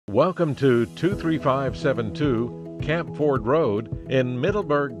Welcome to 23572 Camp Ford Road in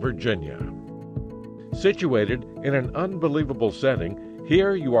Middleburg, Virginia. Situated in an unbelievable setting,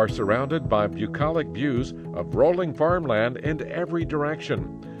 here you are surrounded by bucolic views of rolling farmland in every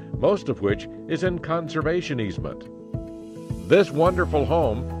direction, most of which is in conservation easement. This wonderful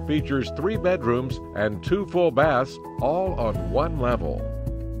home features 3 bedrooms and 2 full baths, all on one level.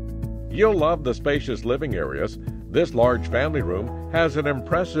 You'll love the spacious living areas. This large family room has an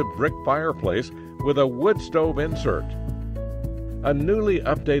impressive brick fireplace with a wood stove insert. A newly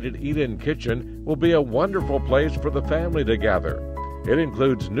updated eat-in kitchen will be a wonderful place for the family to gather. It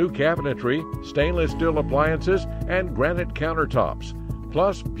includes new cabinetry, stainless steel appliances, and granite countertops,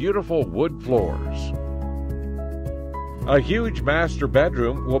 plus beautiful wood floors. A huge master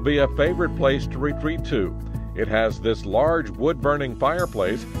bedroom will be a favorite place to retreat to. It has this large wood-burning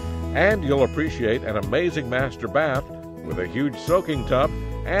fireplace, and you'll appreciate an amazing master bath with a huge soaking tub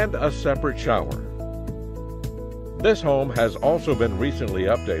and a separate shower. This home has also been recently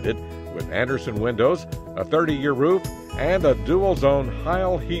updated with Anderson windows, a 30-year roof, and a dual-zone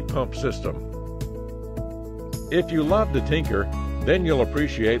Heil heat pump system. If you love to tinker, then you'll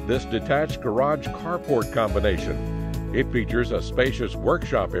appreciate this detached garage carport combination. It features a spacious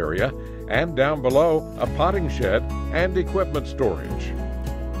workshop area and down below a potting shed and equipment storage.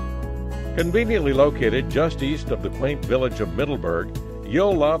 Conveniently located just east of the quaint village of Middleburg,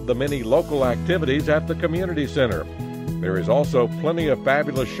 you'll love the many local activities at the community center. There is also plenty of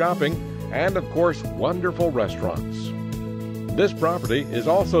fabulous shopping and, of course, wonderful restaurants. This property is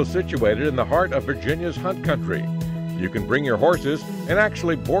also situated in the heart of Virginia's hunt country. You can bring your horses and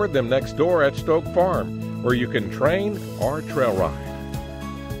actually board them next door at Stoke Farm, where you can train or trail ride.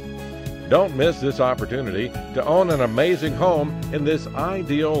 Don't miss this opportunity to own an amazing home in this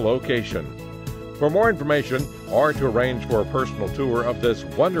ideal location. For more information or to arrange for a personal tour of this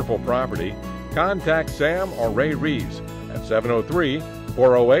wonderful property, contact Sam or Ray Rees at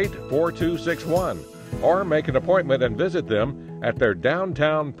 703-408-4261 or make an appointment and visit them at their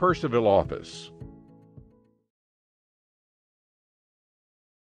downtown Purcellville office.